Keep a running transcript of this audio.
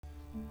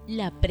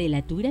La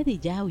prelatura de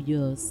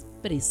Yauyos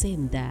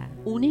presenta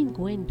un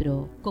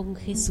encuentro con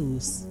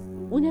Jesús,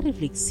 una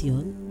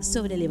reflexión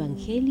sobre el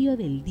Evangelio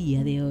del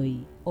día de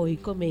hoy. Hoy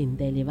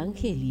comenta el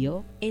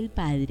Evangelio el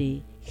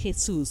Padre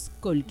Jesús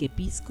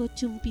Colquepisco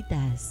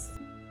Chumpitas.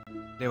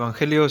 El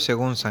Evangelio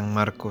según San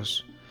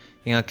Marcos.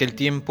 En aquel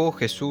tiempo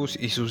Jesús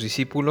y sus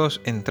discípulos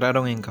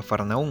entraron en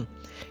Cafarnaúm,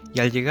 y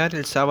al llegar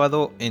el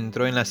sábado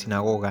entró en la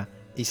sinagoga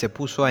y se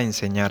puso a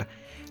enseñar.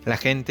 La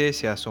gente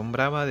se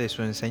asombraba de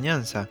su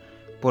enseñanza,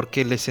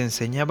 porque les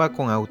enseñaba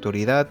con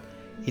autoridad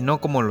y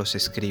no como los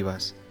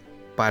escribas.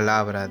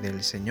 Palabra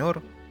del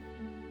Señor.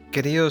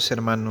 Queridos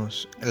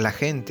hermanos, la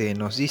gente,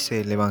 nos dice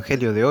el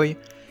Evangelio de hoy,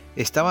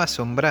 estaba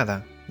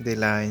asombrada de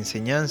la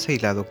enseñanza y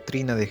la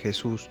doctrina de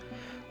Jesús,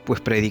 pues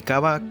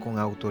predicaba con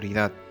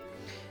autoridad.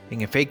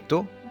 En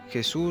efecto,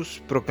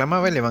 Jesús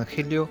proclamaba el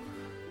Evangelio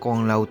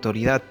con la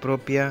autoridad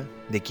propia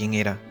de quien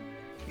era,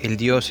 el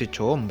Dios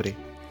hecho hombre,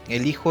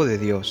 el Hijo de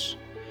Dios.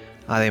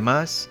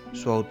 Además,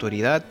 su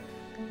autoridad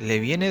le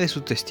viene de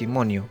su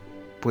testimonio,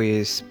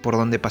 pues por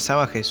donde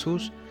pasaba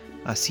Jesús,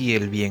 hacía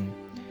el bien.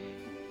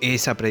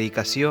 Esa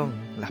predicación,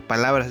 las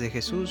palabras de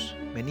Jesús,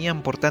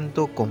 venían por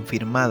tanto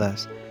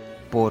confirmadas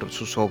por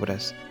sus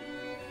obras.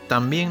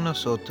 También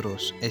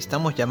nosotros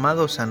estamos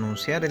llamados a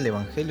anunciar el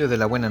Evangelio de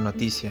la Buena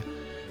Noticia,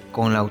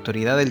 con la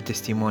autoridad del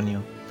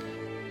testimonio.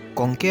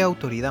 ¿Con qué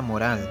autoridad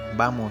moral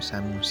vamos a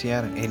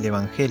anunciar el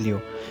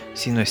Evangelio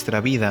si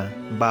nuestra vida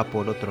va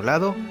por otro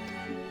lado?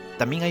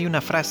 También hay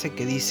una frase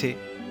que dice: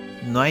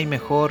 no hay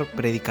mejor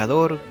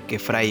predicador que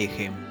fray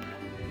ejemplo.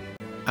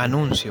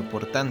 Anuncio,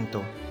 por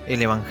tanto,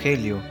 el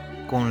Evangelio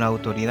con la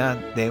autoridad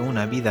de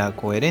una vida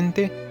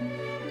coherente.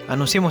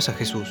 Anunciemos a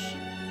Jesús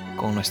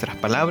con nuestras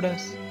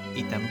palabras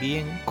y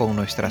también con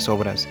nuestras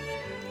obras.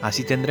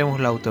 Así tendremos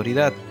la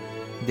autoridad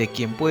de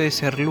quien puede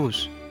ser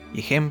luz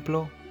y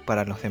ejemplo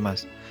para los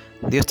demás.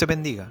 Dios te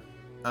bendiga.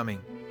 Amén.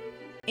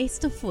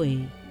 Esto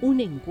fue un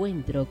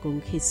encuentro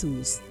con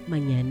Jesús.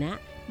 Mañana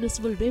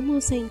nos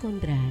volvemos a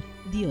encontrar.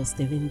 Dios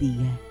te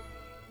bendiga.